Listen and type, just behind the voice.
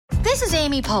This is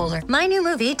Amy Poehler. My new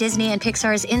movie, Disney and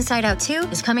Pixar's Inside Out 2,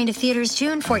 is coming to theaters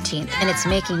June 14th, and it's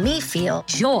making me feel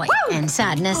joy and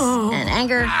sadness and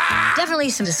anger, definitely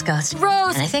some disgust, and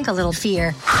I think a little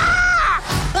fear.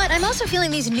 But I'm also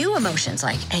feeling these new emotions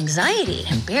like anxiety,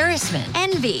 embarrassment,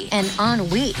 envy, and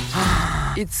ennui.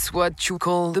 It's what you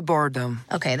call the boredom.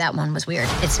 Okay, that one was weird.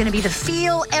 It's going to be the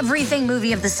feel everything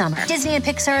movie of the summer. Disney and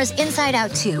Pixar's Inside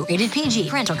Out 2, rated PG.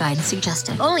 Parental guidance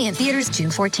suggested. Only in theaters June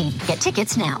 14th. Get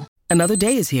tickets now. Another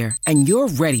day is here, and you're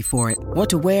ready for it. What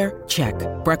to wear? Check.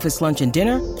 Breakfast, lunch, and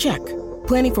dinner? Check.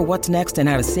 Planning for what's next and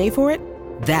how to save for it?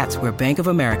 That's where Bank of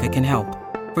America can help.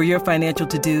 For your financial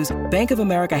to-dos, Bank of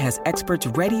America has experts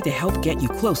ready to help get you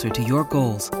closer to your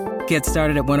goals. Get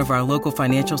started at one of our local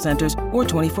financial centers or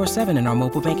 24/7 in our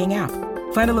mobile banking app.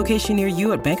 Find a location near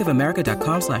you at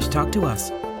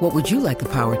bankofamerica.com/talktous. What would you like the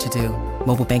power to do?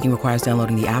 Mobile banking requires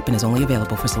downloading the app and is only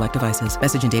available for select devices.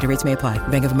 Message and data rates may apply.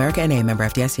 Bank of America N.A., member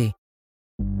FDIC.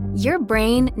 Your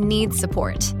brain needs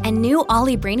support, and new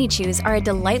Ollie Brainy Chews are a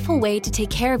delightful way to take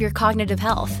care of your cognitive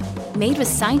health. Made with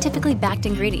scientifically backed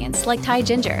ingredients like Thai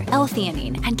ginger,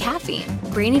 L-theanine, and caffeine,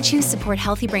 Brainy Chews support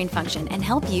healthy brain function and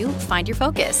help you find your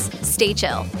focus, stay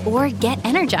chill, or get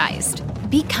energized.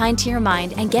 Be kind to your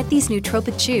mind and get these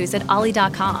nootropic chews at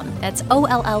ollie.com. That's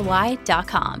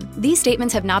OLLY.com. These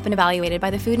statements have not been evaluated by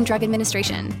the Food and Drug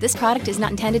Administration. This product is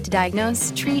not intended to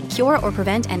diagnose, treat, cure, or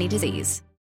prevent any disease.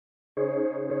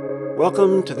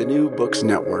 Welcome to the New Books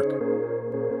Network.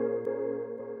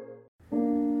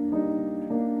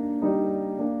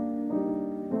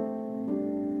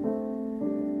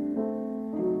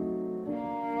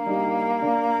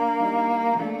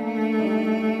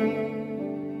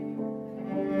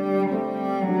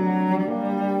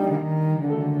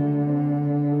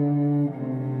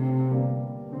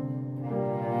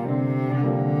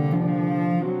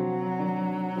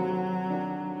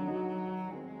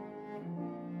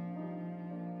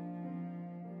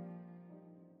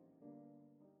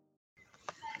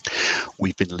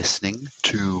 We've been listening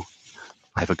to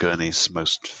Ivor Gurney's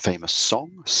most famous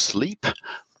song, Sleep,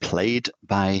 played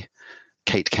by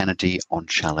Kate Kennedy on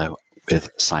cello with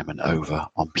Simon Over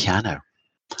on piano.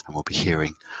 And we'll be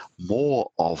hearing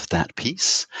more of that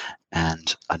piece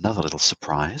and another little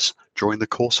surprise during the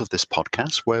course of this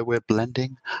podcast where we're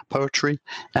blending poetry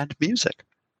and music.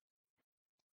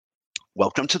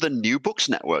 Welcome to the New Books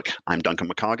Network. I'm Duncan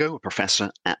McCargo, a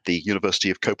professor at the University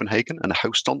of Copenhagen and a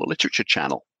host on the Literature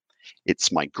Channel.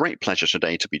 It's my great pleasure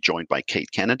today to be joined by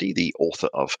Kate Kennedy, the author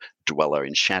of Dweller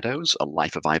in Shadows, A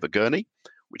Life of Ivor Gurney,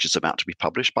 which is about to be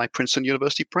published by Princeton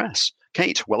University Press.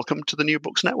 Kate, welcome to the New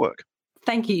Books Network.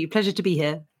 Thank you. Pleasure to be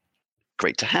here.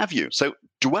 Great to have you. So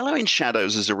Dweller in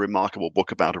Shadows is a remarkable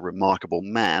book about a remarkable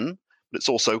man, but it's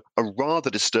also a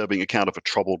rather disturbing account of a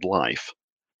troubled life.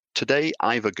 Today,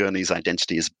 Ivor Gurney's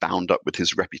identity is bound up with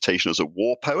his reputation as a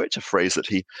war poet, a phrase that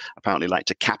he apparently liked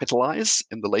to capitalize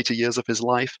in the later years of his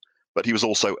life. But he was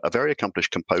also a very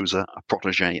accomplished composer, a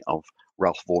protege of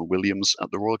Ralph Vaughan Williams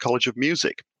at the Royal College of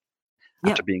Music.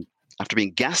 Yep. After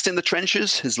being gassed in the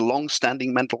trenches, his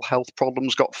long-standing mental health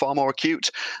problems got far more acute,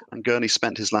 and Gurney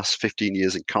spent his last 15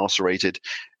 years incarcerated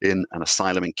in an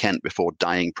asylum in Kent before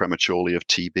dying prematurely of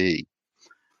TB.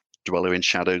 Dweller in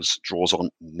Shadows draws on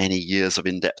many years of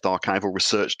in-depth archival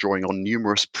research, drawing on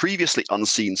numerous previously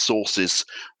unseen sources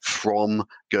from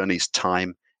Gurney's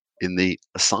time in the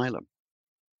asylum.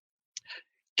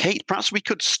 Kate, perhaps we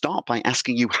could start by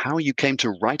asking you how you came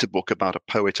to write a book about a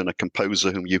poet and a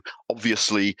composer whom you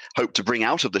obviously hope to bring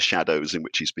out of the shadows in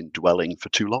which he's been dwelling for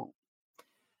too long.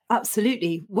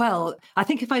 Absolutely. Well, I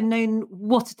think if I'd known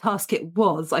what a task it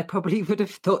was, I probably would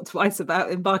have thought twice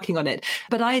about embarking on it.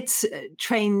 But I'd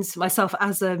trained myself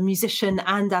as a musician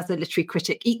and as a literary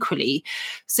critic equally.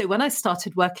 So when I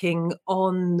started working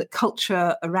on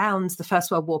culture around the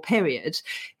First World War period,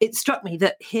 it struck me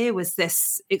that here was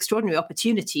this extraordinary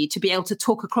opportunity to be able to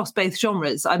talk across both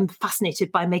genres. I'm fascinated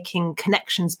by making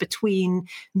connections between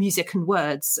music and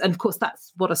words. And of course,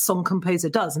 that's what a song composer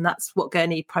does. And that's what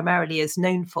Gurney primarily is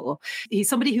known for. He's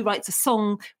somebody who writes a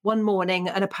song one morning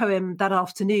and a poem that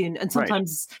afternoon, and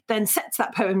sometimes then sets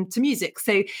that poem to music.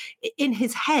 So in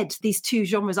his head, these two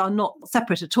genres are not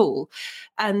separate at all.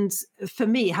 And for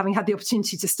me, having had the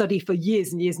opportunity to study for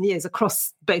years and years and years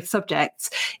across both subjects,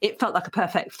 it felt like a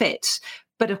perfect fit.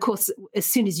 But of course, as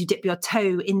soon as you dip your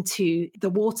toe into the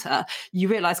water, you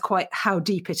realize quite how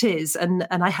deep it is. And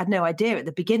I had no idea at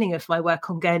the beginning of my work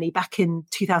on Gurney back in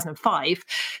 2005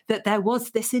 that there was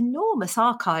this enormous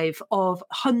archive of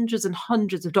hundreds and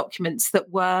hundreds of documents that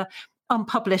were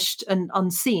unpublished and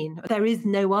unseen. There is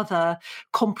no other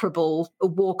comparable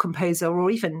war composer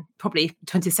or even probably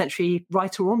 20th century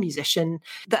writer or musician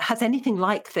that has anything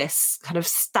like this kind of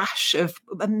stash of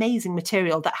amazing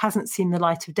material that hasn't seen the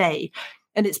light of day.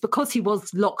 And it's because he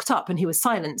was locked up and he was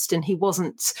silenced and he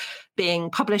wasn't being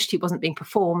published, he wasn't being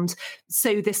performed.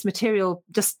 So this material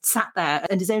just sat there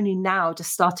and is only now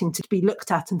just starting to be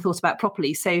looked at and thought about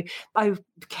properly. So I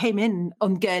came in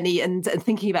on Gurney and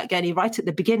thinking about Gurney right at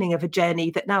the beginning of a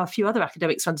journey that now a few other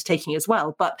academics are undertaking as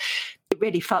well. But it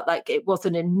really felt like it was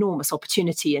an enormous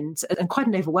opportunity and quite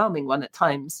an overwhelming one at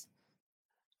times.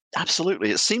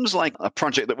 Absolutely. It seems like a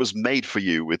project that was made for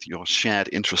you with your shared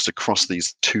interest across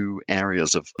these two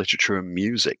areas of literature and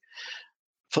music.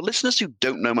 For listeners who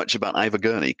don't know much about Ivor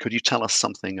Gurney, could you tell us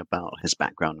something about his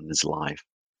background and his life?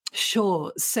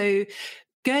 Sure. So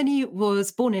Gurney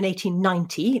was born in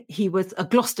 1890. He was a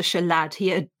Gloucestershire lad.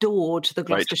 He adored the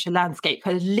Gloucestershire landscape,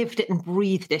 kind of lived it and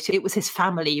breathed it. It was his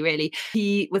family, really.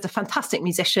 He was a fantastic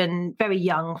musician, very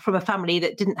young, from a family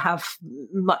that didn't have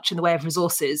much in the way of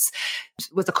resources.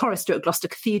 Was a chorister at Gloucester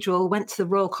Cathedral, went to the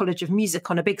Royal College of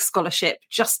Music on a big scholarship,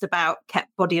 just about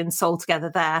kept body and soul together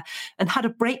there, and had a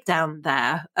breakdown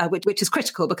there, which is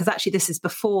critical because actually this is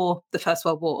before the First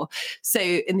World War. So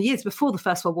in the years before the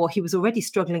First World War, he was already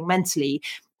struggling mentally.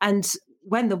 And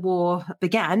when the war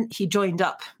began, he joined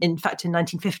up, in fact, in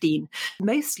 1915,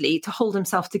 mostly to hold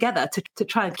himself together, to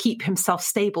try and keep himself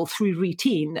stable through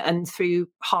routine and through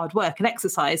hard work and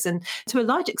exercise. And to a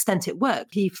large extent, it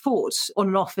worked. He fought on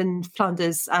and off in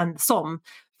Flanders and the Somme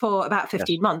for about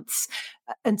 15 months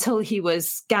until he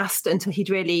was gassed, until he'd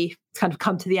really kind of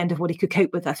come to the end of what he could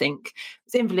cope with, I think.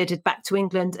 Was invalided back to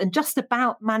England and just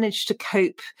about managed to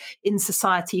cope in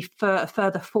society for a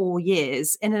further 4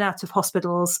 years, in and out of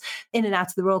hospitals, in and out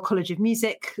of the Royal College of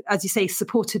Music, as you say,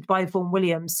 supported by Vaughan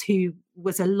Williams, who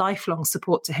was a lifelong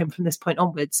support to him from this point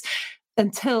onwards,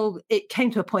 until it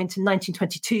came to a point in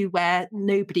 1922 where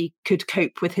nobody could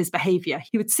cope with his behaviour.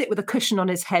 He would sit with a cushion on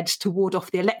his head to ward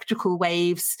off the electrical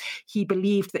waves. He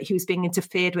believed that he was being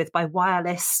interfered with by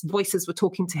wireless. Voices were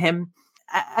talking to him.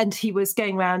 And he was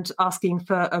going around asking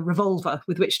for a revolver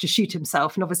with which to shoot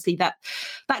himself. And obviously that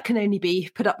can only be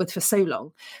put up with for so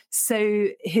long. So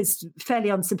his fairly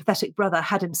unsympathetic brother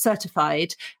had him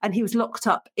certified, and he was locked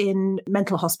up in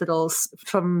mental hospitals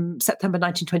from September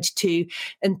 1922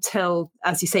 until,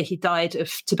 as you say, he died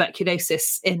of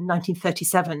tuberculosis in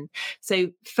 1937. So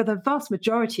for the vast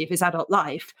majority of his adult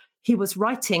life, he was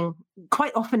writing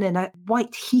quite often in a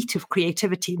white heat of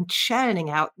creativity and churning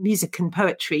out music and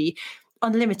poetry,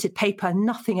 unlimited paper,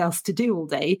 nothing else to do all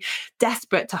day,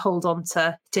 desperate to hold on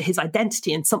to his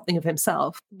identity and something of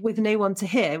himself, with no one to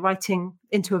hear, writing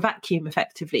into a vacuum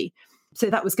effectively. So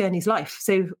that was Gurney's life.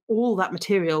 So all that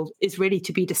material is really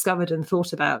to be discovered and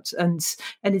thought about, and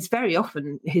is very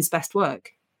often his best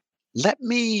work. Let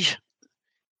me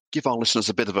give our listeners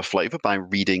a bit of a flavour by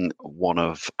reading one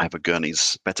of Ivor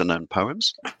Gurney's better-known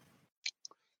poems,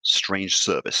 Strange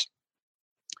Service.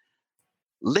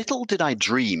 Little did I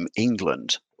dream,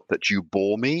 England, that you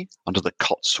bore me under the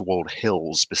Cotswold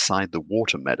hills beside the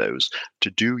water meadows to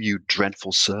do you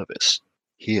dreadful service,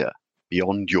 here,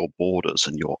 beyond your borders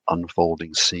and your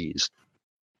unfolding seas.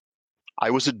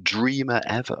 I was a dreamer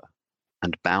ever,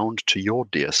 and bound to your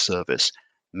dear service,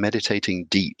 meditating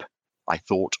deep, I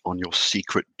thought on your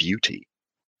secret beauty,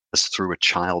 as through a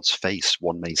child's face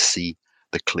one may see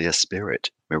the clear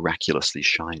spirit miraculously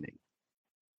shining.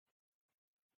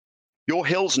 Your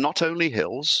hills not only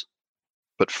hills,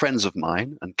 but friends of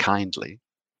mine and kindly,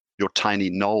 your tiny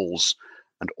knolls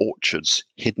and orchards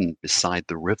hidden beside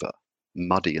the river,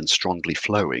 muddy and strongly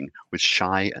flowing, with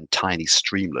shy and tiny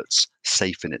streamlets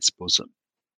safe in its bosom.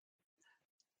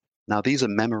 Now these are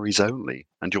memories only,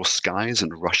 and your skies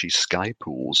and rushy sky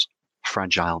pools,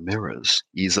 fragile mirrors,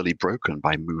 easily broken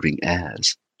by moving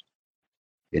airs.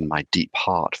 In my deep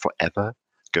heart forever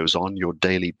goes on your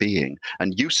daily being,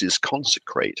 and uses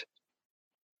consecrate.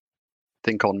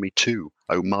 Think on me too,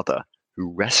 O Mother,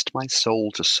 who rest my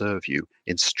soul to serve you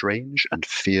in strange and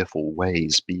fearful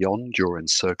ways beyond your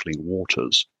encircling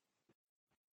waters.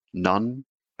 None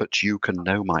but you can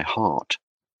know my heart,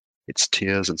 its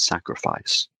tears and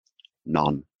sacrifice.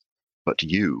 None but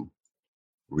you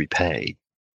repay.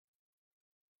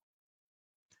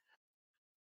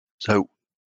 So,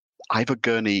 Ivor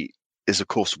Gurney is, of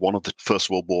course, one of the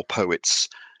First World War poets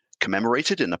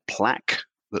commemorated in a plaque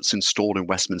that's installed in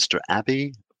Westminster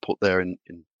Abbey, put there in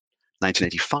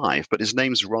 1985, but his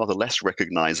name's rather less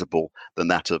recognizable than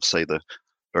that of, say, the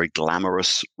very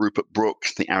glamorous Rupert Brooke,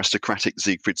 the aristocratic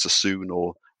Siegfried Sassoon,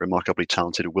 or remarkably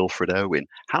talented Wilfred Owen.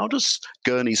 How does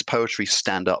Gurney's poetry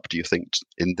stand up, do you think,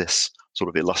 in this sort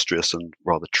of illustrious and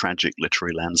rather tragic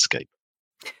literary landscape.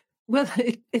 Well,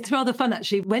 it's rather fun,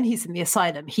 actually. When he's in the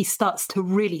asylum, he starts to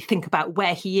really think about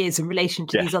where he is in relation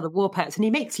to these other war poets. And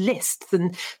he makes lists,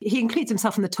 and he includes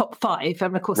himself in the top 5.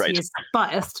 And of course, he is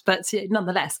biased, but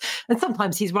nonetheless. And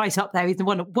sometimes he's right up there. He's in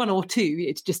one or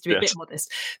two, just to be a bit modest.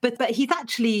 But he's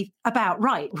actually about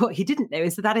right. What he didn't know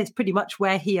is that is pretty much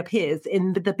where he appears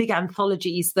in the big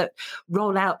anthologies that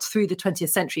roll out through the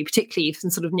 20th century, particularly from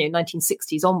sort of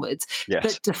 1960s onwards,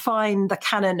 that define the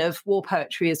canon of war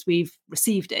poetry as we've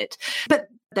received it. But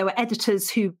there were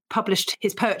editors who published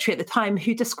his poetry at the time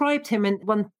who described him, in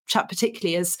one chap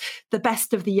particularly, as the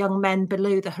best of the young men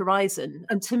below the horizon.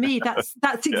 And to me,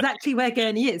 that's exactly where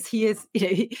Gurney is. He is,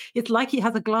 it's like he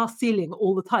has a glass ceiling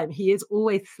all the time. He is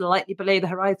always slightly below the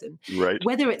horizon. Right.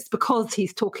 Whether it's because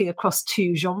he's talking across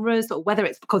 2 genres, or whether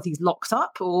it's because he's locked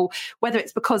up, or whether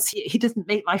it's because he doesn't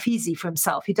make life easy for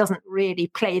himself. He doesn't really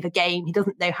play the game. He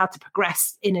doesn't know how to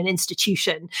progress in an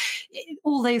institution.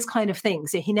 All those kind of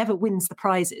things. He never wins the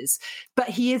prizes, but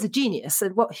he is a genius,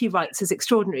 and what he writes is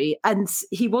extraordinary. And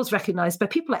he was recognised by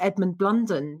people like Edmund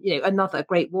Blunden, another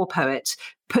great war poet,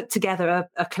 put together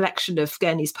a collection of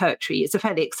Gurney's poetry. It's a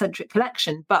fairly eccentric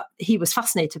collection, but he was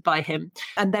fascinated by him.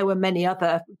 And there were many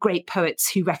other great poets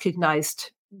who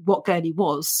recognised what Gurney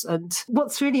was. And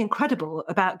what's really incredible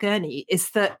about Gurney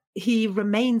is that he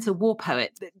remains a war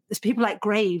poet. People like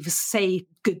Graves say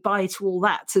goodbye to all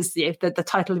that, as the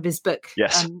title of his book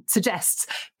suggests,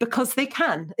 because they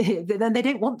can. Then they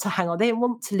don't want to hang on. They don't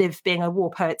want to live being a war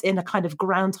poet in a kind of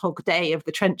Groundhog Day of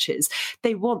the trenches.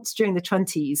 They want, during the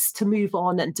 20s, to move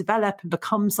on and develop and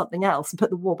become something else and put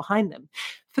the war behind them.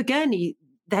 For Gurney,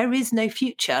 there is no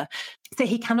future. So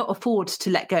he cannot afford to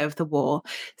let go of the war.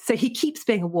 So he keeps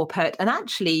being a war poet. And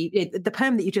actually, the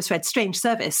poem that you just read, Strange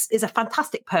Service, is a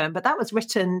fantastic poem, but that was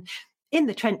written in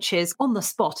the trenches, on the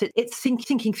spot. It's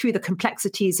thinking through the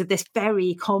complexities of this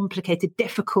very complicated,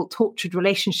 difficult, tortured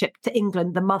relationship to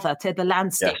England, the mother, to the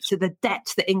landscape, to the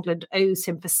debt that England owes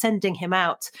him for sending him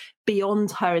out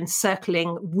beyond her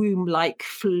encircling womb-like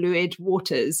fluid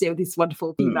waters, these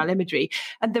wonderful female imagery,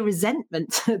 and the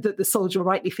resentment that the soldier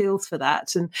rightly feels for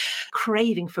that, and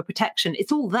craving for protection.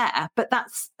 It's all there, but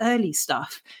that's early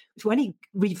stuff. When he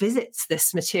revisits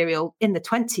this material in the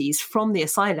 20s from the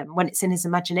asylum, when it's in his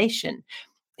imagination,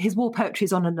 his war poetry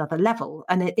is on another level,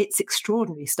 and it's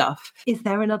extraordinary stuff. Is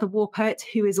there another war poet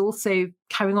who is also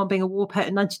carrying on being a war poet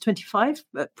in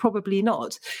 1925? Probably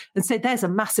not. And so there's a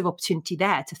massive opportunity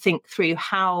there to think through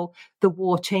how the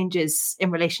war changes in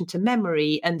relation to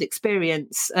memory and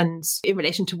experience, and in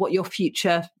relation to what your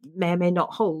future may or may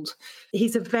not hold.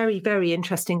 He's a very, very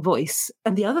interesting voice.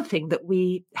 And the other thing that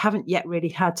we haven't yet really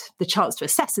had the chance to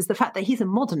assess is the fact that he's a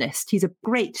modernist. He's a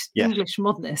great English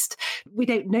modernist. We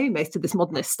don't know most of this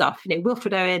modernist stuff.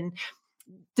 Wilfred Owen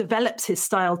develops his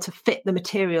style to fit the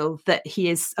material that he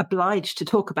is obliged to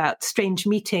talk about. Strange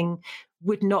Meeting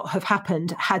would not have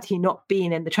happened had he not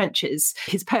been in the trenches.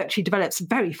 His poetry develops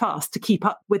very fast to keep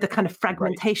up with the kind of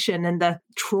fragmentation and the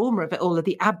trauma of it all, of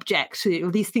the abject,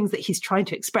 all these things that he's trying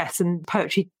to express, and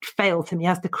poetry fails him. He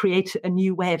has to create a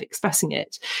new way of expressing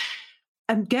it.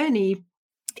 And Gurney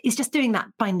is just doing that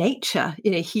by nature.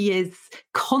 He is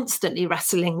constantly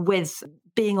wrestling with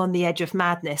being on the edge of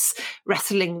madness,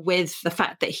 wrestling with the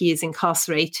fact that he is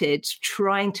incarcerated,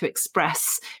 trying to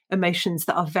express emotions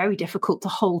that are very difficult to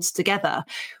hold together,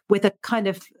 with a kind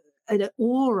of an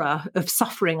aura of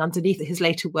suffering underneath his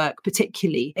later work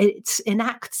particularly. It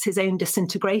enacts his own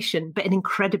disintegration, but in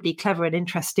incredibly clever and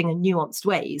interesting and nuanced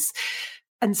ways.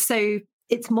 And so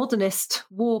it's modernist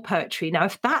war poetry. Now,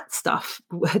 if that stuff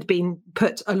had been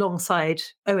put alongside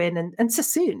Owen and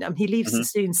Sassoon, he leaves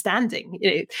Sassoon standing,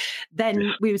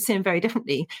 then we would see him very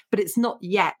differently. But it's not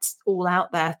yet all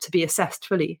out there to be assessed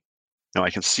fully. Now, I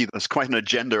can see there's quite an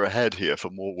agenda ahead here for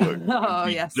more work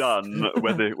done,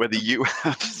 whether you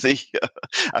have the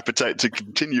appetite to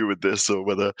continue with this, or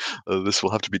whether this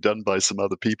will have to be done by some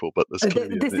other people. But this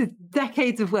is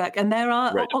decades of work. And there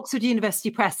are Oxford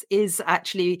University Press is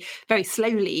actually very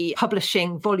slowly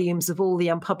publishing volumes of all the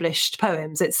unpublished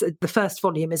poems. It's the first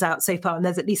volume is out so far, and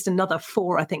there's at least another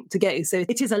 4, I think, to go. So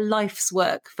it is a life's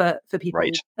work for people.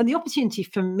 Right. And the opportunity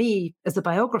for me as a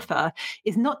biographer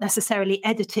is not necessarily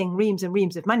editing reams and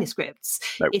reams of manuscripts.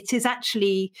 It is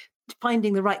actually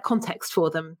finding the right context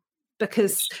for them,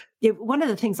 because one of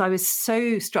the things I was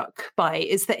so struck by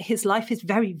is that his life is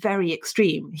very, very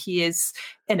extreme. He is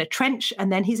in a trench,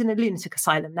 and then he's in a lunatic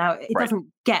asylum. Now, it doesn't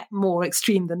get more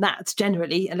extreme than that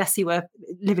generally, unless he were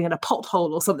living in a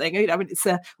pothole or something. It's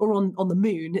or on the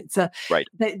moon.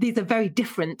 These are very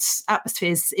different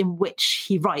atmospheres in which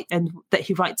he writes, and that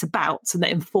he writes about, and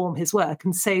that inform his work.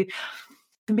 And so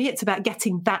For me, it's about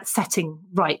getting that setting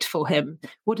right for him.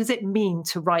 What does it mean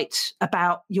to write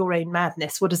about your own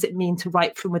madness? What does it mean to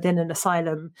write from within an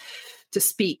asylum, to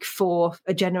speak for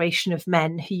a generation of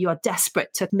men who you are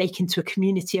desperate to make into a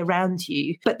community around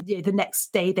you, but the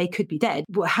next day they could be dead?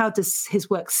 How does his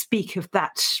work speak of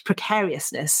that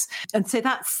precariousness? And so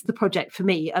that's the project for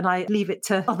me. And I leave it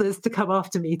to others to come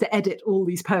after me to edit all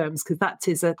these poems, because that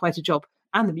is quite a job.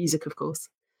 And the music, of course.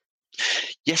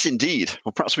 Yes, indeed.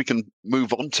 Well, perhaps we can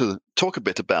move on to talk a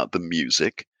bit about the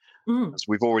music. As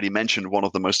we've already mentioned, one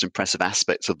of the most impressive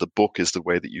aspects of the book is the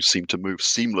way that you seem to move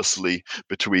seamlessly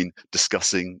between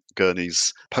discussing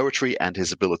Gurney's poetry and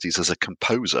his abilities as a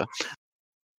composer.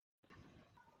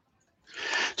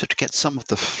 So to get some of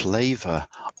the flavour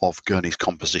of Gurney's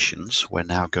compositions, we're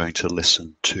now going to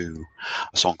listen to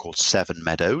a song called Seven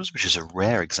Meadows, which is a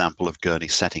rare example of Gurney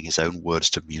setting his own words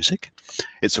to music.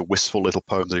 It's a wistful little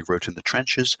poem that he wrote in the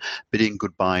trenches, bidding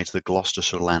goodbye to the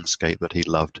Gloucestershire landscape that he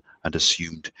loved and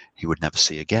assumed he would never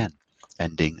see again,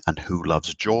 ending, "And who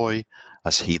loves joy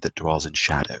as he that dwells in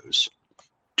shadows?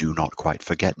 Do not quite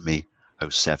forget me, O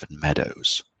Seven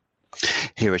Meadows."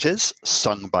 Here it is,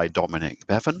 sung by Dominic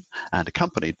Bevan and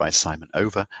accompanied by Simon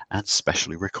Over and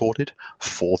specially recorded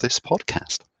for this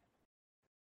podcast.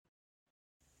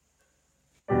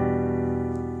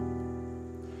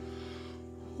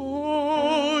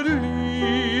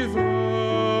 Only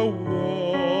the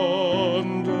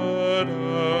wanderer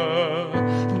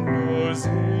knows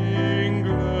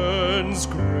England's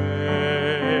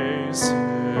graces.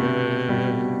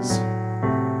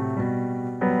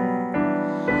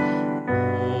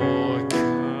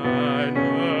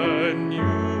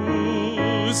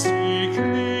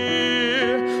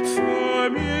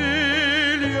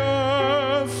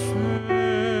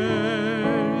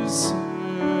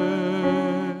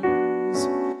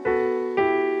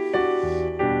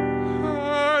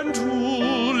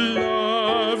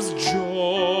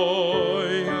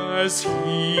 As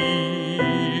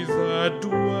he that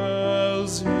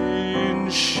dwells in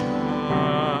shadows,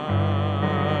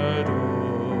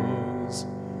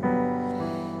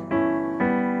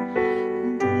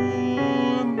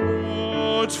 do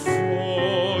not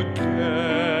forget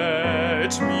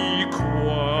me quite.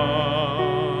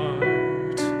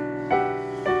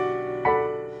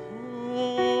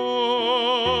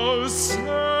 Oh,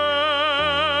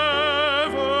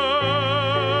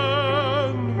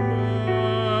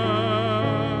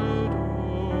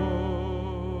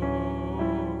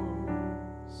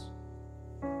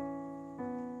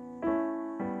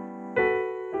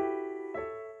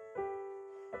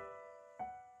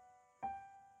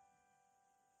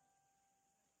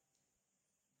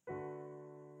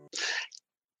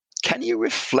 Can you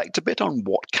reflect a bit on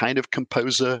what kind of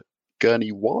composer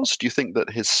Gurney was? Do you think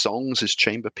that his songs, his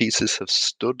chamber pieces, have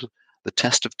stood the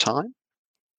test of time?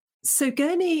 So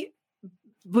Gurney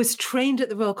was trained at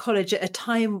the Royal College at a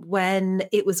time when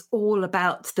it was all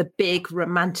about the big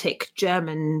romantic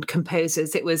German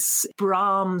composers. It was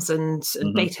Brahms and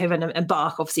Beethoven and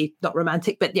Bach, obviously not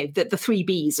romantic, but the three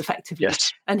Bs effectively.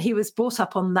 Yes. And he was brought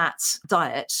up on that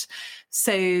diet.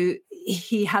 So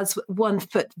he has one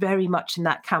foot very much in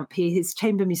that camp. His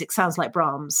chamber music sounds like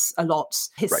Brahms a lot.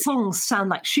 His songs sound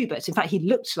like Schubert. In fact, he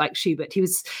looked like Schubert.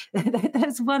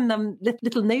 There's one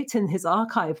little note in his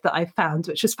archive that I found,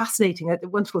 which was fascinating, a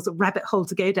wonderful sort of rabbit hole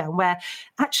to go down, where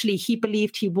actually he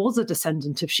believed he was a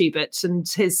descendant of Schubert, and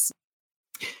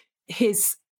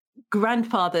his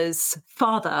grandfather's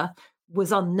father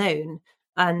was unknown.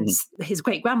 And his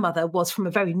great-grandmother was from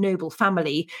a very noble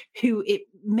family who it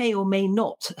may or may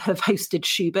not have hosted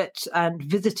Schubert and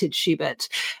visited Schubert.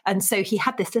 And so he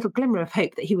had this little glimmer of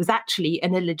hope that he was actually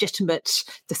an illegitimate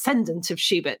descendant of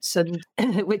Schubert, and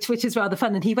which is rather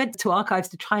fun. And he went to archives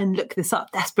to try and look this up,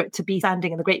 desperate to be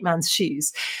standing in the great man's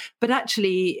shoes. But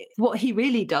actually, what he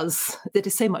really does that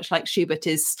is so much like Schubert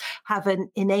is have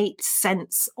an innate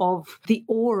sense of the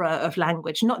aura of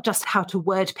language, not just how to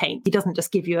word paint. He doesn't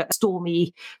just give you a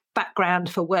stormy background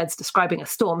for words describing a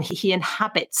storm. He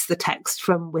inhabits the text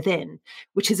from within,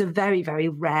 which is a very, very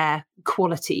rare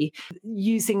quality,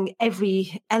 using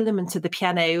every element of the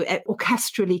piano,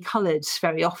 orchestrally coloured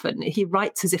very often. He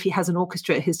writes as if he has an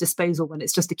orchestra at his disposal when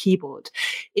it's just a keyboard,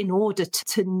 in order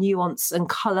to nuance and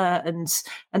colour and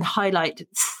highlight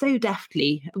so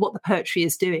deftly what the poetry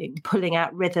is doing, pulling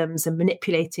out rhythms and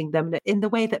manipulating them in the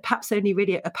way that perhaps only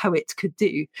really a poet could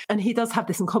do. And he does have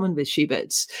this in common with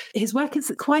Schubert. His work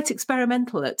is quite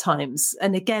experimental at times.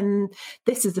 And again,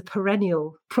 this is a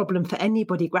perennial problem for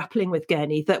anybody grappling with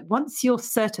Gurney, that once you're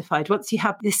certified, once you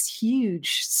have this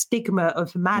huge stigma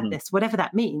of madness, whatever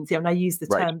that means, and I use the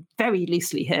term very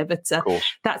loosely here, but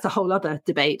that's a whole other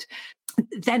debate.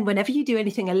 then whenever you do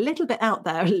anything a little bit out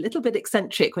there, a little bit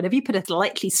eccentric, whenever you put a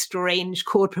slightly strange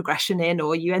chord progression in,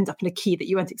 or you end up in a key that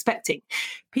you weren't expecting,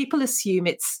 people assume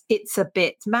it's a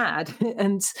bit mad.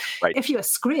 And if you're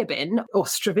Scriabin or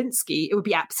Stravinsky, it would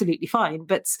be absolutely fine.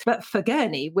 But for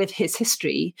Gurney, with his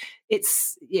history,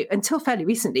 it's, until fairly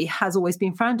recently, has always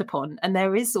been frowned upon. And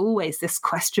there is always this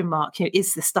question mark,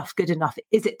 is this stuff good enough?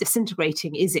 Is it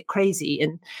disintegrating? Is it crazy?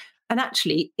 And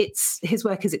actually, his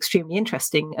work is extremely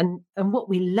interesting. And what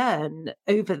we learn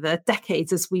over the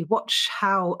decades as we watch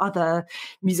how other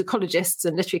musicologists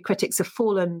and literary critics have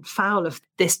fallen foul of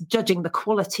this judging the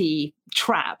quality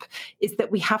trap is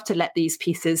that we have to let these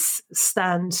pieces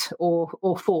stand or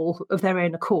fall of their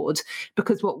own accord,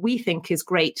 because what we think is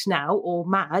great now or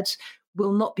mad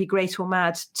will not be great or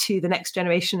mad to the next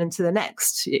generation and to the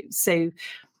next. So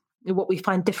what we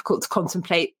find difficult to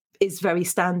contemplate is very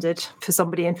standard for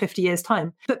somebody in 50 years'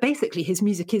 time. But basically, his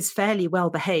music is fairly well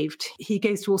behaved. He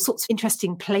goes to all sorts of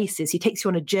interesting places. He takes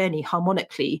you on a journey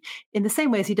harmonically in the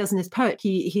same way as he does in his poet.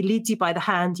 He leads you by the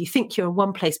hand. You think you're in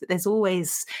one place, but there's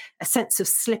always a sense of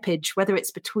slippage, whether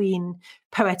it's between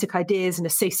poetic ideas and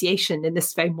association in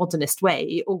this very modernist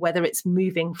way, or whether it's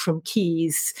moving from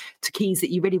keys to keys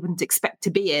that you really wouldn't expect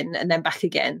to be in and then back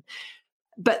again.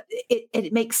 But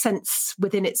it makes sense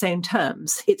within its own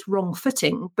terms. It's wrong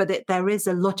footing, but there is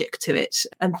a logic to it.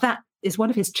 And that is one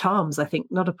of his charms, I think,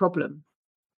 not a problem.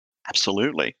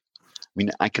 Absolutely. I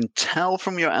mean, I can tell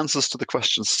from your answers to the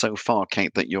questions so far,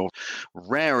 Kate, that you're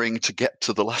raring to get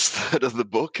to the last third of the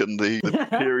book and the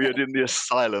period in the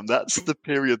asylum. That's the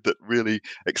period that really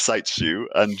excites you.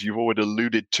 And you've already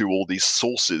alluded to all these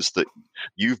sources that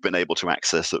you've been able to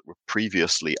access that were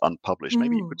previously unpublished.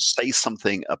 Maybe you could say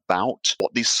something about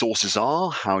what these sources are,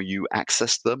 how you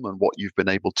access them, and what you've been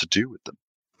able to do with them.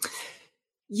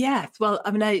 Yeah, well,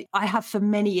 I mean, I have for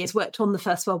many years worked on the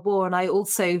First World War, and I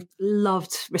also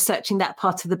loved researching that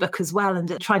part of the book as well,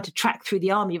 and trying to track through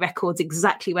the army records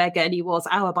exactly where Gurney was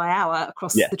hour by hour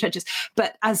across the trenches.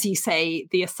 But as you say,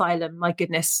 the asylum, my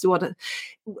goodness,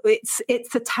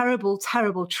 it's a terrible,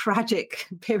 terrible, tragic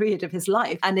period of his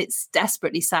life, and it's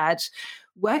desperately sad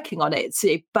working on it.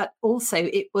 But also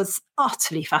it was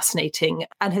utterly fascinating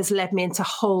and has led me into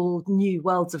whole new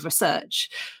worlds of research.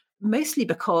 Mostly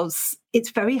because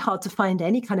it's very hard to find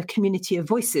any kind of community of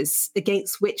voices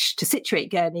against which to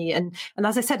situate Gurney. And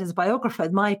as I said, as a biographer,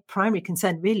 my primary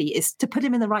concern really is to put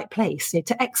him in the right place,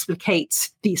 to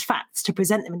explicate these facts, to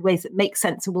present them in ways that make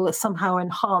sense and will somehow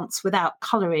enhance without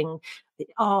colouring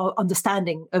our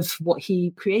understanding of what he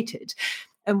created.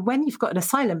 And when you've got an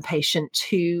asylum patient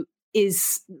who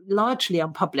is largely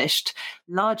unpublished,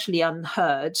 largely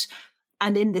unheard,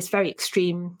 and in this very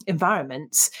extreme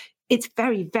environment, it's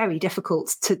very, very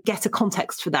difficult to get a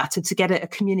context for that and to get a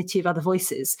community of other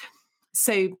voices.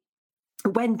 So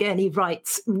when Gurney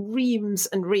writes reams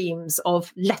and reams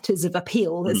of letters of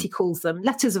appeal, as he calls them,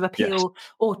 letters of appeal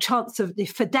or chance of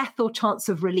for death or chance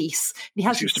of release. He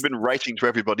seems to have been writing to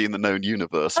everybody in the known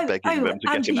universe, begging them to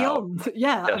get him beyond. out.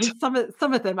 Yeah, yes. I mean,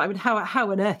 some of them, I mean,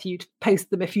 how on earth you'd post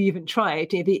them if you even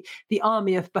tried? The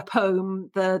Army of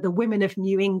Bapaume, the Women of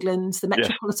New England, the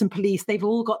Metropolitan Police, they've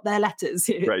all got their letters.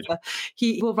 Right.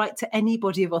 He will write to any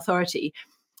body of authority.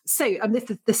 So,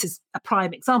 this is a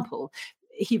prime example.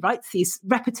 He writes these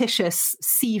repetitious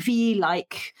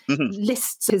CV-like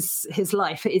lists of his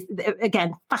life. It is,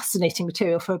 again, fascinating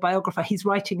material for a biographer. He's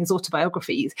writing his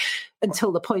autobiographies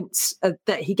until the point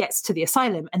that he gets to the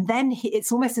asylum. And then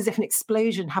it's almost as if an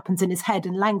explosion happens in his head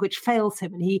and language fails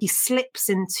him. And he slips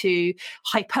into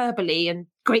hyperbole, and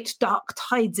great dark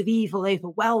tides of evil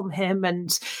overwhelm him,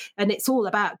 and it's all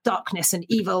about darkness and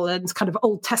evil and kind of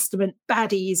Old Testament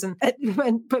baddies.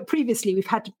 But previously we've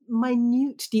had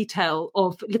minute detail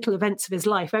of little events of his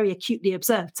life, very acutely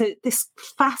observed. So this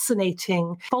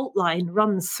fascinating fault line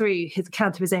runs through his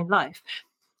account of his own life.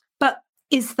 But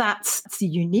is that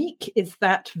unique? Is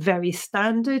that very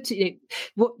standard?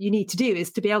 What you need to do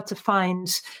is to be able to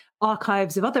find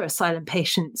archives of other asylum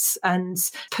patients and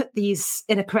put these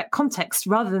in a correct context,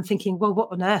 rather than thinking, well,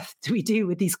 what on earth do we do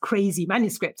with these crazy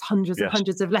manuscripts, hundreds and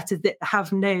hundreds of letters that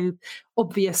have no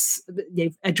obvious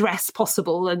address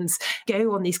possible, and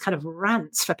go on these kind of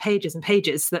rants for pages and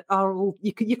pages that are all,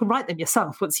 you can write them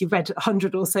yourself once you've read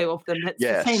 100 or so of them. It's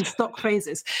the same stock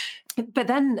phrases. But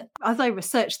then as I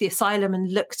researched the asylum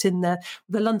and looked in the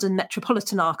London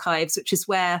Metropolitan Archives, which is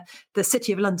where the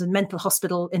City of London Mental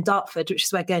Hospital in Dartford, which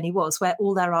is where Gurney was, where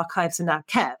all their archives are now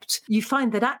kept, you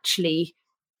find that actually,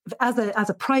 as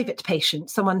a private patient,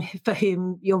 someone for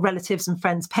whom your relatives and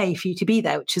friends pay for you to be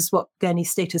there, which is what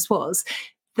Gurney's status was,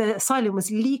 the asylum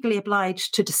was legally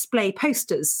obliged to display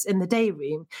posters in the day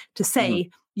room to say,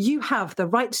 you have the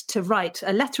right to write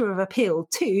a letter of appeal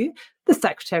to the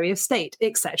Secretary of State,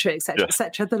 etc., etc.,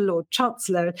 etc., the Lord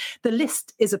Chancellor. The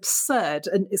list is absurd,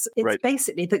 and it's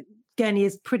basically that Gurney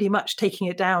is pretty much taking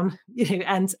it down,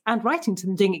 and writing to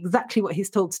them, doing exactly what he's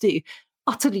told to do.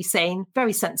 Utterly sane,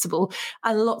 very sensible,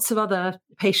 and lots of other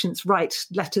patients write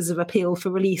letters of appeal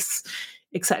for release,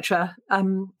 etc.,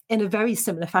 in a very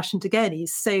similar fashion to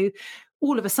Gurney's. So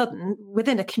all of a sudden,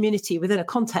 within a community, within a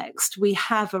context, we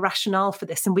have a rationale for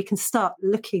this, and we can start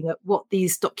looking at what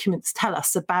these documents tell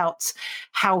us about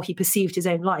how he perceived his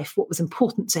own life, what was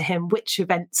important to him, which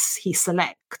events he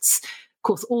selects. Of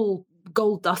course, all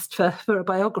gold dust for a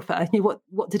biographer.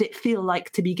 What did it feel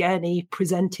like to be Gurney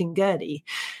presenting Gurney?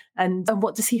 And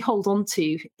what does he hold on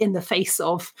to in the face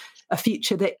of a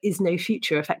future that is no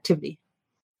future, effectively?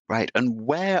 Right. And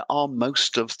where are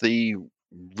most of the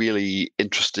really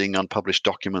interesting unpublished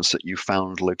documents that you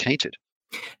found located?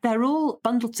 They're all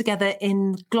bundled together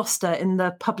in Gloucester in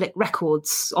the Public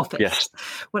Records Office. Yes.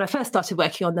 When I first started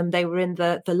working on them, they were in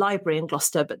the library in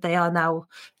Gloucester, but they are now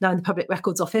in the Public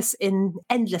Records Office in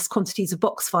endless quantities of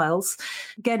box files.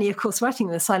 Gurney, of course, writing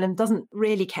in the asylum, doesn't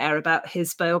really care about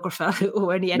his biographer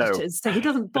or any editors, so he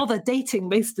doesn't bother dating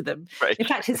most of them. Right. In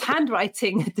fact, his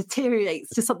handwriting deteriorates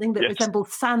to something that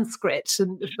resembles Sanskrit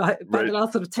by the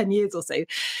last sort of 10 years or so.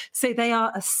 So they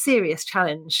are a serious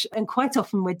challenge, and quite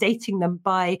often we're dating them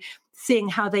by seeing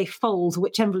how they fold,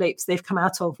 which envelopes they've come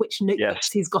out of, which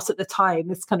notebooks he's got at the time,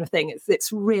 this kind of thing.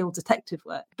 It's real detective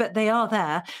work, but they are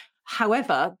there.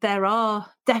 However, there are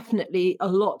definitely a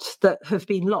lot that have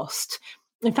been lost.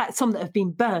 In fact, some that have been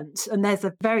burnt. And there's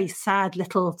a very sad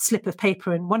little slip of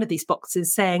paper in one of these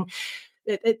boxes saying,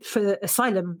 for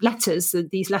asylum letters,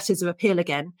 these letters of appeal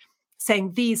again,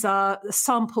 saying these are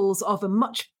samples of a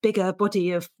much bigger body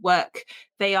of work.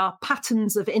 They are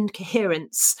patterns of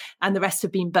incoherence, and the rest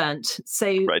have been burnt.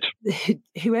 So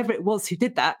whoever it was who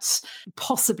did that,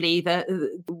 possibly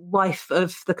the wife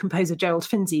of the composer Gerald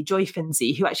Finzi, Joy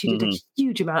Finzi, who actually did a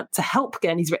huge amount to help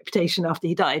Gurney's reputation after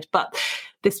he died, but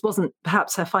this wasn't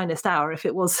perhaps her finest hour if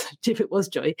it was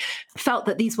Joy, felt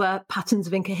that these were patterns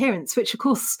of incoherence, which of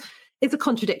course is a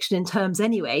contradiction in terms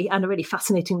anyway, and a really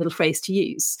fascinating little phrase to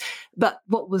use. But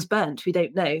what was burnt, we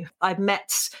don't know. I've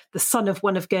met the son of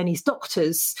one of Gurney's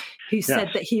doctors who said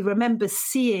that he remembers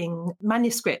seeing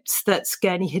manuscripts that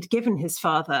Gurney had given his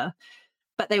father,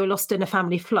 but they were lost in a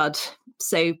family flood.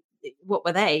 So what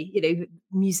were they?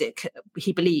 Music,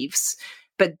 he believes.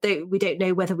 But we don't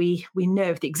know whether we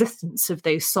know of the existence of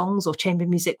those songs or chamber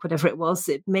music, whatever it was.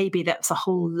 It may be that's a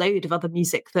whole load of other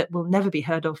music that will never be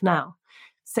heard of now.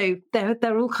 So there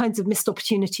are all kinds of missed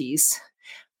opportunities.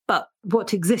 But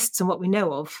what exists and what we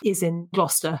know of is in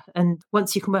Gloucester. And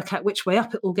once you can work out which way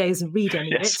up it all goes and read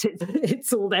any of it,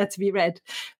 it's all there to be read.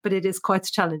 But it is quite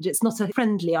a challenge. It's not a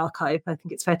friendly archive, I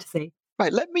think it's fair to say.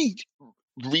 Right, let me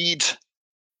read.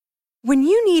 When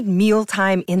you need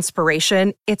mealtime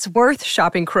inspiration, it's worth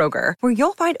shopping Kroger, where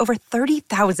you'll find over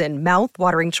 30,000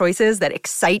 mouth-watering choices that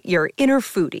excite your inner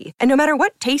foodie. And no matter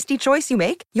what tasty choice you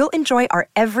make, you'll enjoy our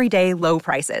everyday low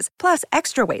prices, plus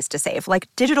extra ways to save, like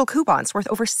digital coupons worth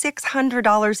over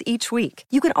 $600 each week.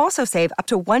 You can also save up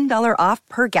to $1 off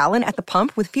per gallon at the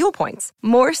pump with fuel points.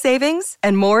 More savings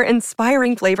and more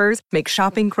inspiring flavors make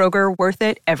shopping Kroger worth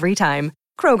it every time.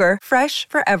 Kroger, fresh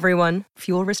for everyone.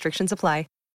 Fuel restrictions apply.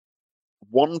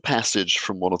 One passage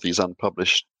from one of these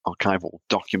unpublished archival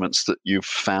documents that you've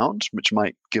found, which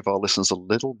might give our listeners a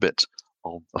little bit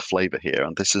of a flavour here.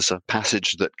 And this is a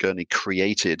passage that Gurney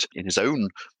created in his own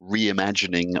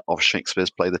reimagining of Shakespeare's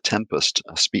play The Tempest,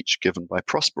 a speech given by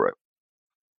Prospero.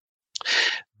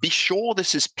 Be sure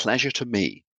this is pleasure to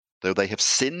me, though they have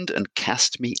sinned and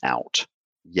cast me out,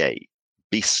 yea,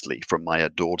 beastly from my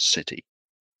adored city.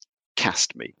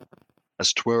 Cast me,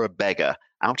 as 'twere a beggar,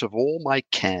 out of all my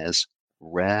cares,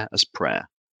 rare as prayer,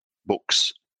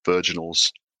 books,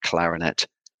 virginals, clarinet,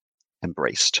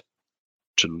 embraced,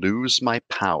 to lose my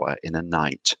power in a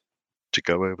night, to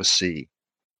go over sea,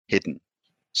 hidden,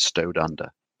 stowed under,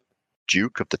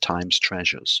 duke of the time's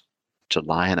treasures, to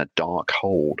lie in a dark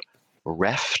hold,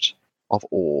 reft of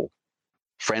all,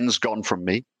 friends gone from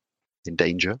me, in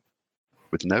danger,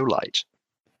 with no light,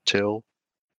 till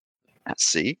at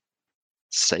sea,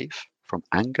 safe, from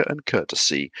anger and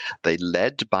courtesy, they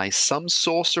led by some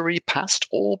sorcery past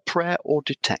all prayer or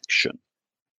detection,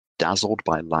 dazzled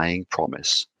by lying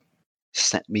promise,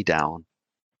 set me down,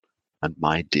 and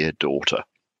my dear daughter.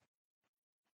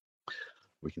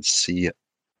 We can see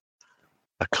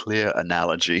a clear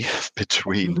analogy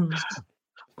between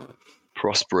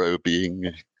Prospero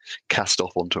being cast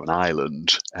off onto an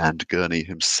island, and Gurney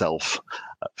himself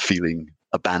feeling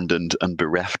abandoned and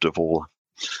bereft of all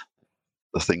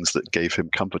the things that gave him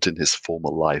comfort in his former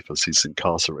life as he's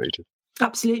incarcerated.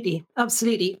 Absolutely.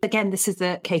 Absolutely. Again, this is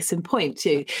a case in point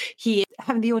too. He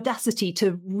having the audacity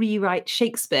to rewrite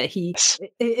Shakespeare.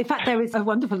 In fact, there is a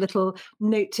wonderful little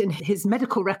note in his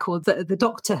medical record that the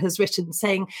doctor has written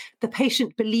saying the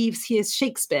patient believes he is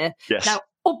Shakespeare. Yes. Now,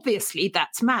 obviously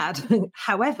that's mad.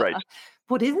 However,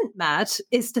 what isn't mad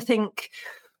is to think,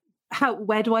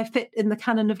 where do I fit in the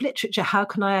canon of literature? How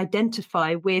can I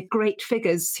identify with great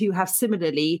figures who have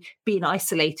similarly been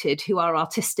isolated, who are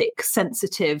artistic,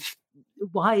 sensitive,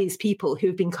 wise people who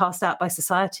have been cast out by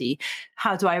society?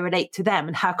 How do I relate to them,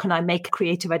 and how can I make a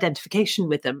creative identification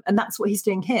with them? And that's what he's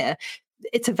doing here.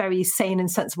 It's a very sane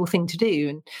and sensible thing to do.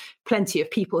 And plenty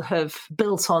of people have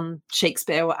built on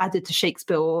Shakespeare or added to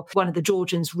Shakespeare, or one of the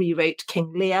Georgians rewrote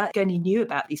King Lear. I only knew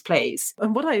about these plays.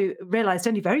 And what I realised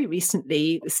only very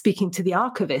recently, speaking to the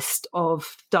archivist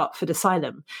of Dartford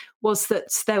Asylum, was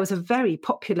that there was a very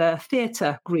popular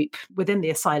theatre group within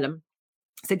the asylum.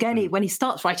 So Gurney, when he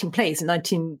starts writing plays in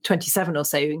 1927 or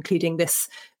so, including this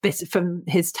bit from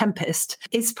his Tempest,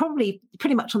 is probably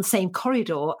pretty much on the same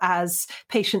corridor as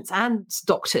patients and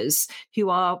doctors who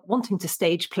are wanting to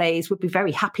stage plays, would be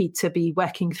very happy to be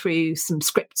working through some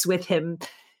scripts with him.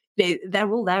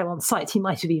 They're all there on site. He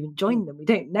might have even joined them. We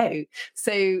don't know.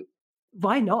 So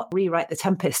why not rewrite the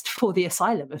Tempest for the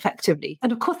asylum effectively?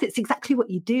 And of course, it's exactly what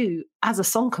you do as a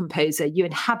song composer. You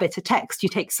inhabit a text. You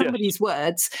take somebody's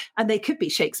words, and they could be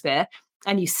Shakespeare,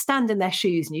 and you stand in their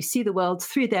shoes and you see the world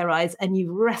through their eyes, and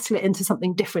you wrestle it into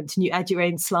something different and you add your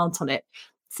own slant on it.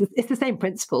 It's the same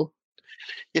principle.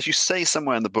 Yes, you say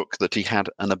somewhere in the book that he had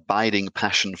an abiding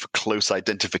passion for close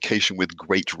identification with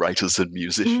great writers and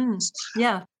musicians.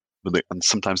 Yeah. And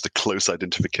sometimes the close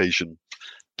identification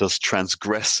does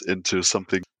transgress into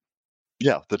something,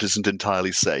 that isn't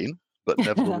entirely sane, but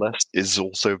nevertheless is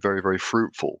also very, very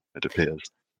fruitful, it appears.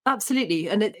 Absolutely.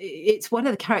 And it's one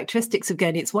of the characteristics of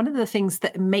Gurney. It's one of the things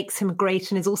that makes him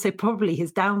great, and is also probably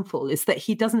his downfall, is that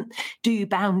he doesn't do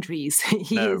boundaries.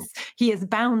 He is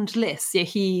boundless.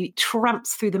 He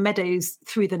tramps through the meadows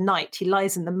through the night. He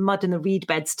lies in the mud and the reed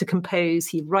beds to compose.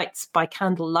 He writes by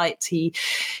candlelight.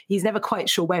 He's never quite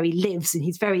sure where he lives, and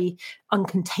he's very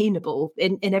uncontainable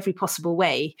in every possible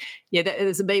way.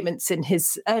 There's moments in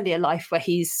his earlier life where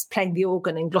he's playing the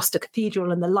organ in Gloucester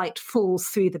Cathedral, and the light falls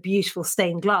through the beautiful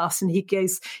stained glass, and he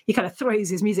kind of throws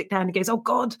his music down and goes, "Oh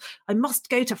God, I must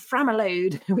go to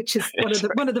Framalode," which is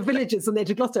one of the villages on the edge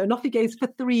of Gloucester, and off he goes for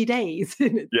 3 days.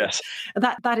 Yes,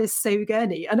 that is so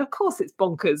Gurney, and of course it's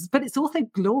bonkers, but it's also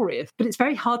glorious. But it's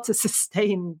very hard to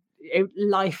sustain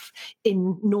life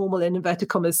in normal, in inverted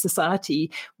commas,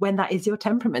 society when that is your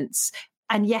temperaments.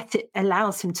 And yet it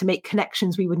allows him to make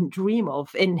connections we wouldn't dream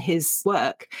of in his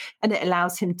work. And it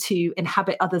allows him to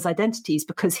inhabit others' identities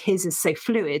because his is so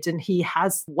fluid, and he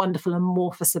has wonderful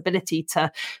amorphous ability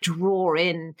to draw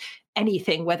in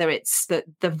anything, whether it's the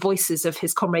voices of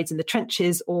his comrades in the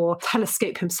trenches, or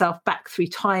telescope himself back through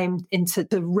time into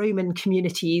the Roman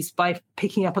communities by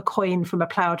picking up a coin from a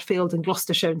ploughed field in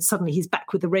Gloucestershire, and suddenly he's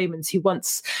back with the Romans who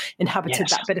once inhabited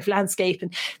that bit of landscape,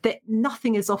 and that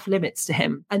nothing is off limits to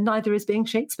him, and neither is being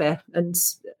Shakespeare. And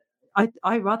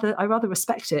I rather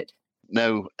respect it.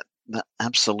 No,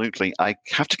 absolutely. I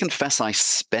have to confess, I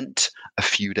spent a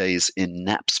few days in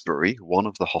Knapsbury, one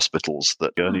of the hospitals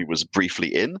that Gurney was briefly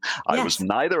in. I was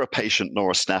neither a patient nor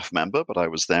a staff member, but I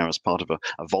was there as part of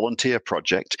a volunteer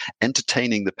project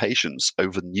entertaining the patients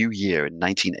over New Year in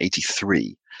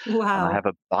 1983. Wow. And I have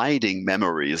abiding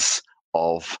memories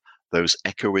of those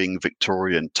echoing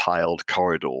Victorian tiled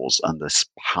corridors and this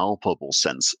palpable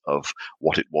sense of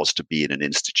what it was to be in an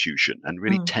institution. And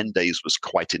really 10 days was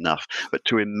quite enough. But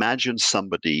to imagine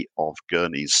somebody of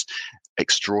Gurney's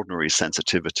extraordinary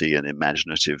sensitivity and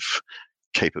imaginative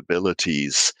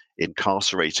capabilities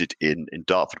incarcerated in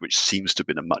Dartford, which seems to have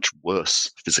been a much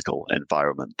worse physical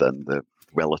environment than the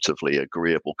relatively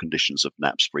agreeable conditions of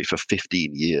Knapsbury for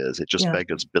 15 years. It just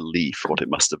beggars belief what it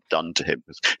must have done to him.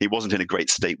 He wasn't in a great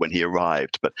state when he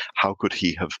arrived, but how could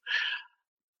he have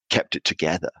kept it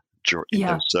together in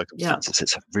those circumstances?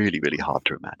 It's really, really hard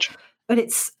to imagine. But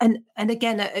it's and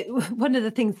again, one of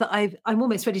the things that I'm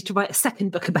almost ready to write a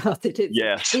second book about it.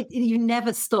 You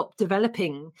never stop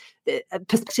developing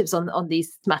perspectives on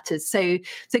these matters. So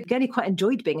Gurney quite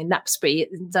enjoyed being in Knapsbury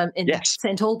in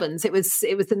St Albans. It was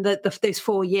in those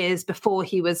 4 years before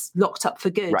he was locked up for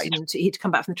good, and he'd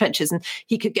come back from the trenches, and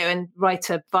he could go and write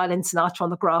a violin sonata on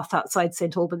the grass outside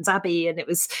St Albans Abbey, and it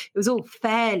was all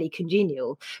fairly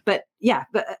congenial. But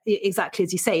exactly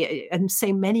as you say, and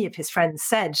so many of his friends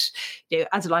said,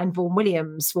 Adeline Vaughan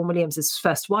Williams'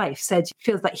 first wife, said he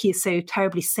feels like he is so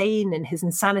terribly sane in his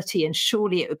insanity, and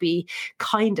surely it would be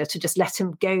kinder to just let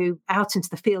him go out into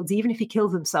the fields, even if he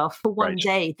kills himself for one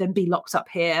day, than be locked up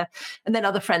here. And then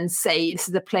other friends say this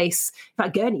is a place, in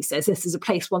fact, Gurney says this is a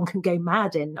place one can go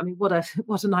mad in. I mean, what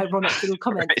an ironic little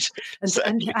comment.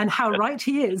 And how right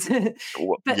he is.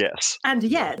 But, yes. And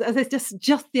yeah,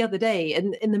 just the other day,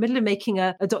 in the middle of making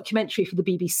a documentary for the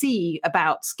BBC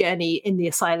about Gurney in the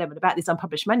asylum and about these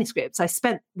unpublished manuscripts, I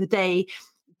spent the day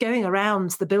going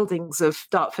around the buildings of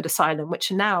Dartford Asylum,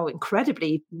 which are now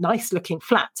incredibly nice-looking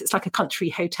flats. It's like a country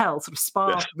hotel, sort of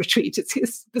spa retreat.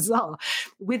 It's bizarre.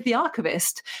 With the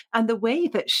archivist, and the way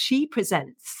that she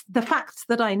presents the facts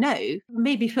that I know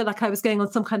made me feel like I was going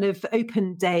on some kind of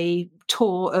open day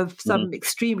tour of some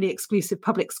extremely exclusive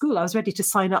public school. I was ready to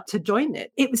sign up to join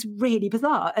it. It was really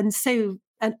bizarre and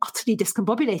utterly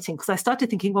discombobulating, because I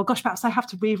started thinking, well, gosh, perhaps I have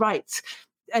to rewrite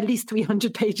at least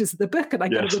 300 pages of the book, and I'm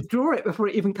going to withdraw it before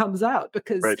it even comes out,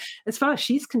 because as far as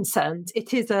she's concerned,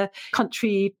 it is a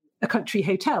country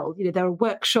hotel. There are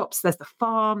workshops, there's the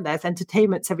farm, there's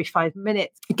entertainments every 5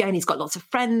 minutes. Again, he's got lots of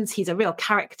friends, he's a real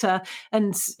character,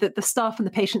 and the staff and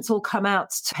the patients all come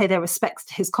out to pay their respects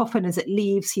to his coffin as it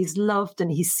leaves. He's loved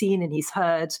and he's seen and he's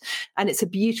heard, and it's a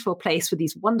beautiful place with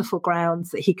these wonderful grounds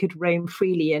that he could roam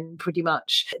freely in, pretty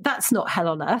much. That's not hell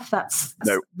on earth. That's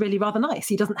really rather nice.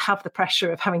 He doesn't have the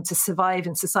pressure of having to survive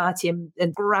in society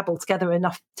and grabble together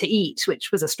enough to eat,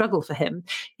 which was a struggle for him.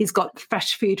 He's got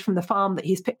fresh food from the farm that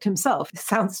he's picked himself. It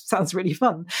sounds really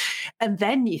fun. And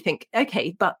then you think,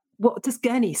 okay, but what does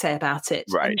Gurney say about it?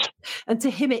 Right. And to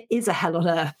him, it is a hell on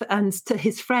earth. And to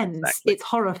his friends, it's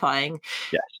horrifying.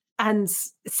 Yes. And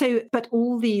so, but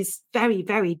all these very,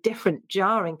 very different,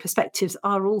 jarring perspectives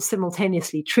are all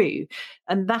simultaneously true.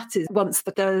 And that is once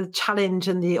the challenge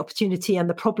and the opportunity and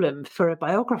the problem for a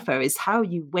biographer, is how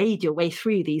you wade your way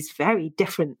through these very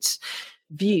different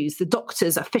views. The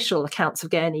doctor's official accounts of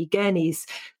Gurney's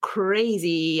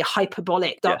crazy,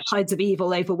 hyperbolic, dark tides of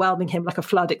evil overwhelming him like a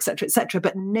flood, etc.,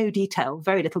 but no detail,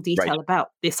 very little detail about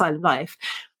the asylum life.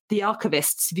 The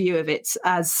archivist's view of it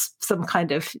as some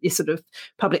kind of sort of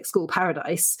public school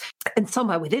paradise. And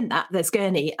somewhere within that, there's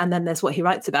Gurney, and then there's what he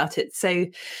writes about it. So,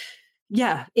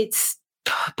 yeah, it's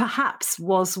perhaps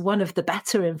was one of the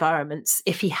better environments.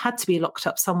 If he had to be locked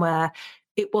up somewhere,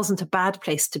 it wasn't a bad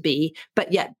place to be,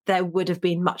 but yet there would have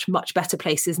been much, much better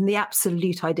places. And the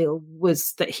absolute ideal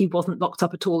was that he wasn't locked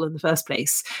up at all in the first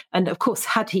place. And of course,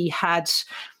 had he had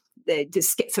the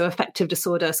schizoaffective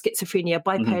disorder, schizophrenia,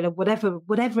 bipolar,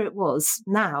 whatever it was,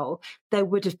 now there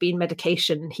would have been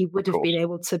medication. He would have been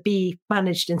able to be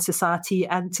managed in society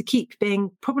and to keep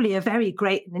being probably a very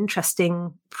great and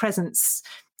interesting presence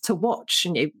to watch.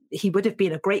 He would have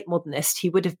been a great modernist. He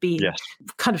would have been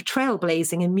kind of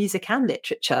trailblazing in music and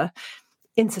literature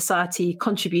in society,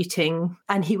 contributing,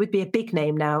 and he would be a big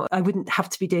name now. I wouldn't have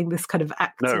to be doing this kind of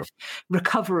act of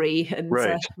recovery and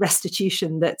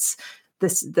restitution that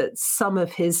some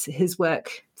of his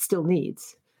work still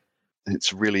needs.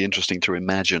 It's really interesting to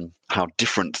imagine how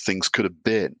different things could have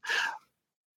been.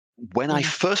 When I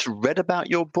first read about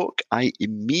your book, I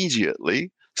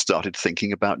immediately started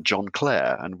thinking about John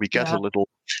Clare, and we get a little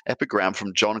epigram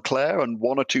from John Clare and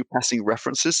one or two passing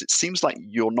references. It seems like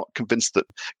you're not convinced that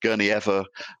Gurney ever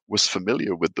was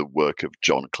familiar with the work of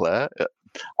John Clare.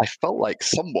 I felt like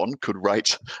someone could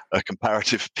write a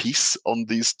comparative piece on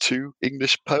these two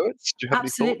English poets. Do you have any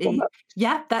thoughts on that?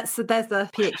 Yeah, there's a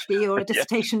PhD or a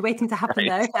dissertation waiting to happen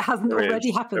there. If it hasn't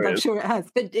already happened, I'm sure it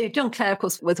has. But John Clare, of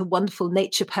course, was a wonderful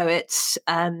nature poet,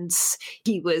 and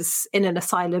he was in an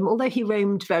asylum. Although he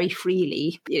roamed very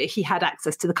freely, he had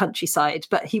access to the countryside,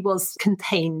 but he was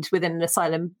contained within an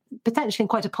asylum, potentially in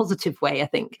quite a positive way, I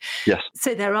think. Yes.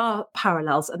 So there are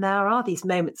parallels, and there are these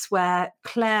moments where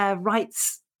Clare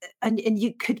writes, and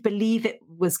you could believe it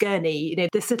was Gurney.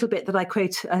 This little bit that I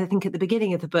quote, I think, at the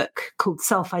beginning of the book, called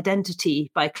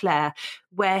Self-Identity by Clare,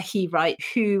 where he writes,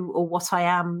 "Who or what I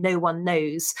am, no one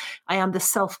knows. I am the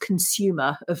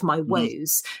self-consumer of my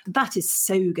woes." That is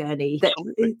so Gurney.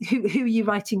 Who are you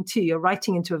writing to? You're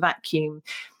writing into a vacuum.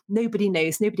 Nobody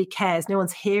knows, nobody cares, no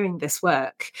one's hearing this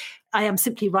work. I am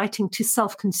simply writing to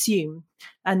self-consume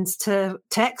and to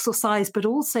exorcise, but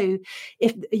also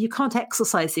if you can't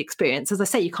exorcise the experience, as I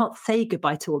say, you can't say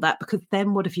goodbye to all that, because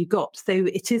then what have you got? So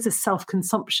it is a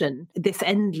self-consumption, this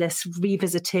endless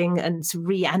revisiting and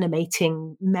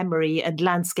reanimating memory and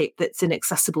landscape that's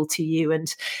inaccessible to you,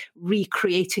 and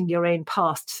recreating your own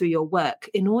past through your work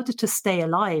in order to stay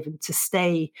alive and to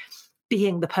stay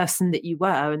being the person that you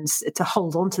were and to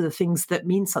hold on to the things that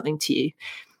mean something to you.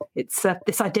 It's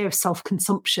this idea of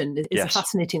self-consumption is a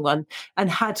fascinating one. And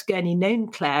had Gurney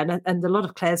known Clare, and a lot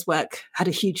of Clare's work had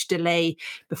a huge delay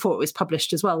before it was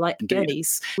published as well, like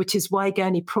Gurney's, which is why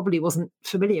Gurney probably wasn't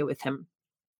familiar with him.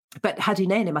 But had he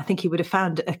known him, I think he would have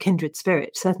found a kindred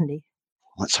spirit, certainly.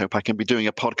 Let's hope I can be doing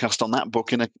a podcast on that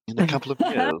book in a couple of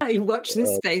years. You watch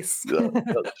this space.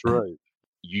 That's right.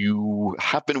 You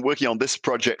have been working on this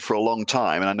project for a long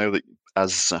time, and I know that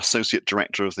as Associate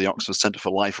Director of the Oxford Centre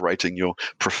for Life Writing, you're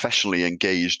professionally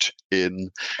engaged in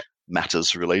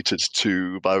matters related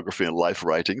to biography and life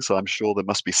writing. So I'm sure there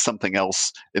must be something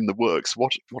else in the works.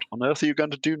 What on earth are you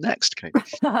going to do next, Kate?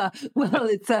 Well,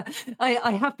 it's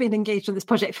I have been engaged on this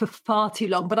project for far too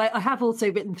long, but I have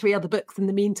also written 3 other books in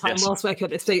the meantime whilst working on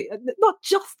this. So not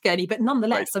just Gurney, but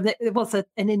nonetheless, I mean, it was an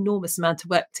enormous amount of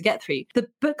work to get through. The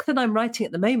book that I'm writing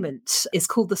at the moment is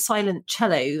called The Silent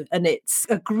Cello, and it's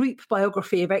a group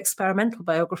biography, of experimental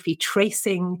biography,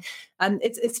 tracing, and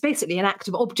it's basically an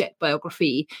active object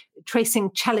biography, tracing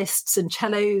cellists and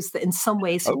cellos that in some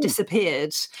ways have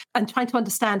disappeared, and trying to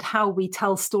understand how we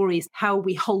tell stories, how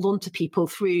we hold on to people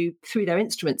through their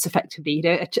instruments effectively. You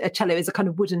know, a cello is a kind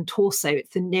of wooden torso.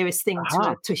 It's the nearest thing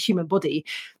to a human body.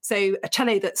 So a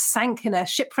cello that sank in a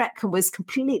shipwreck and was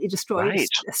completely destroyed,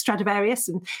 a Stradivarius,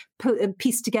 and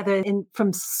pieced together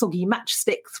from soggy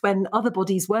matchsticks when other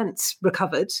bodies weren't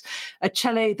recovered. A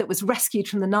cello that was rescued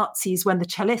from the Nazis when the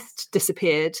cellist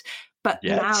disappeared, but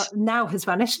now has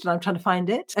vanished, and I'm trying to find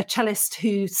it. A cellist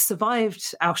who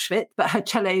survived Auschwitz, but her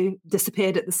cello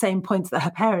disappeared at the same point that her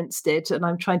parents did, and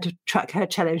I'm trying to track her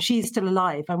cello, and she's still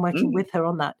alive. I'm working with her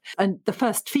on that. And the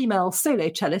first female solo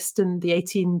cellist in the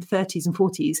 1830s and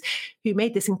 40s, who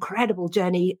made this incredible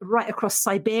journey right across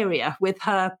Siberia with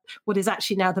her, what is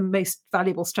actually now the most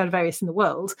valuable Stradivarius in the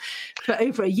world, for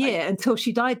over a year until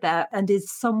she died there, and is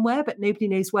somewhere, but nobody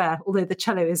knows where, although the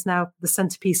cello is now the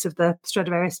centerpiece of the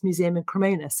Stradivarius Museum in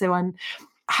Cremona. So I'm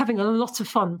having a lot of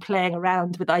fun playing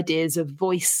around with ideas of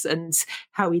voice and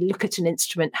how we look at an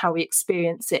instrument, how we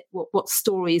experience it, what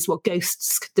stories, what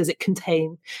ghosts does it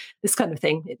contain, this kind of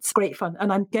thing. It's great fun.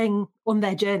 And I'm going on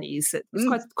their journeys.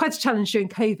 It's quite a challenge during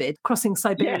COVID. Crossing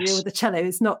Siberia with a cello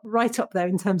is not right up there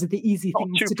in terms of the easy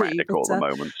things to do. Not too practical at the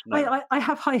moment. No. I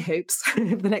have high hopes for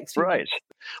the next few months.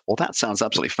 Well, that sounds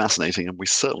absolutely fascinating, and we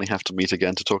certainly have to meet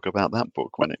again to talk about that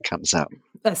book when it comes out.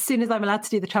 As soon as I'm allowed to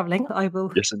do the travelling, I will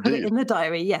put it in the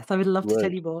diary. Yes, I would love to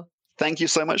tell you more. Thank you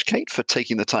so much, Kate, for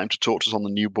taking the time to talk to us on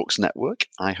the New Books Network.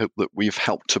 I hope that we've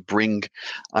helped to bring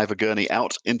Ivor Gurney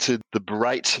out into the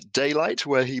bright daylight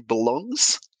where he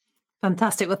belongs.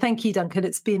 Fantastic. Well, thank you, Duncan.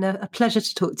 It's been a pleasure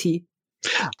to talk to you.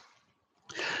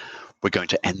 We're going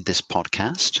to end this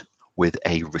podcast with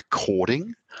a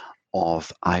recording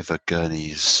of Ivor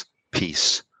Gurney's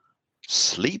piece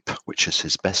Sleep, which is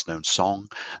his best known song.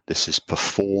 This is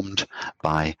performed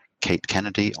by Kate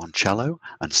Kennedy on cello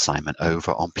and Simon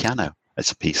Over on piano.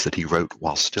 It's a piece that he wrote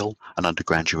while still an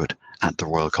undergraduate at the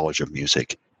Royal College of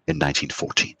Music in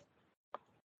 1914.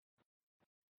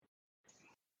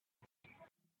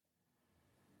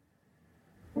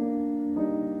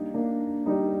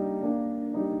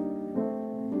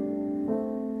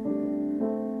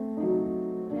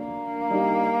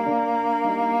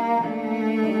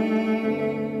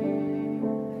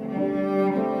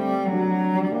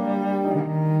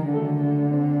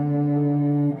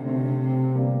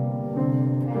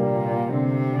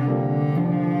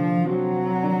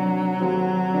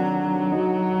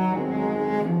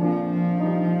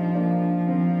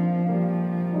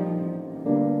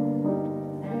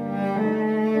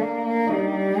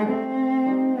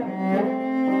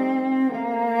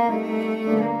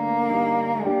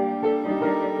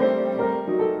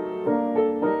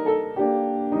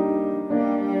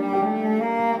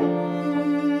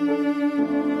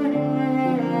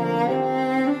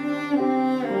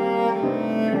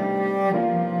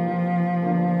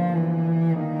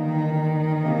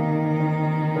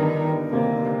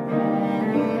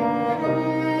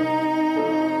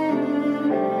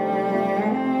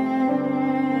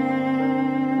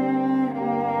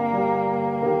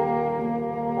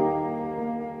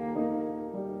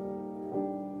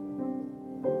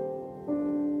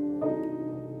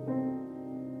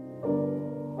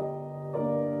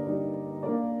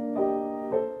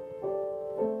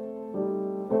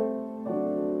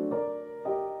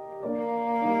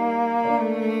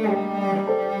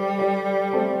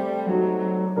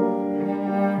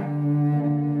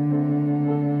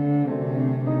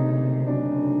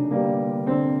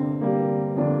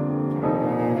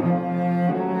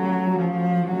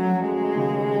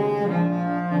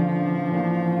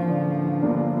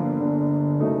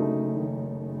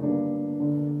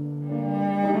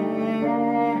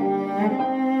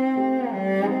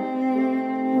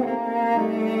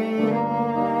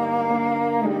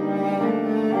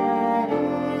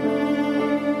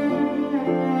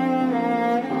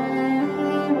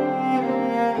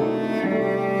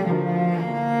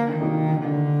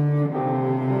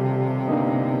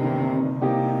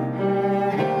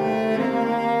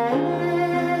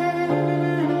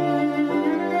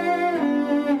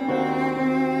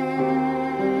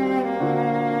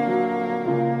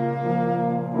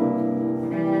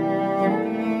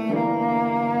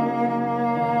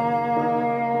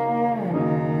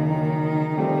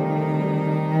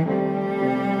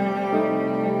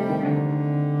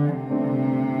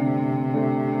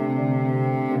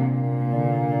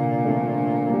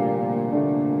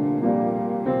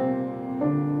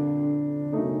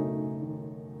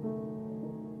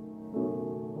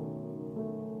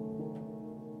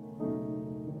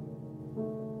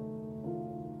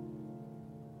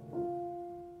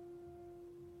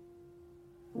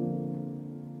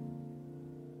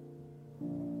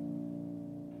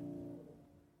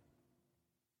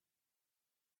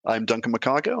 I'm Duncan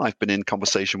McCargo. I've been in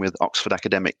conversation with Oxford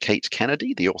academic Kate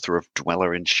Kennedy, the author of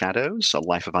Dweller in Shadows, A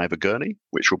Life of Ivor Gurney,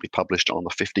 which will be published on the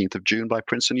 15th of June by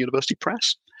Princeton University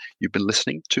Press. You've been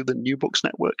listening to the New Books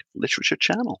Network Literature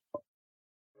Channel.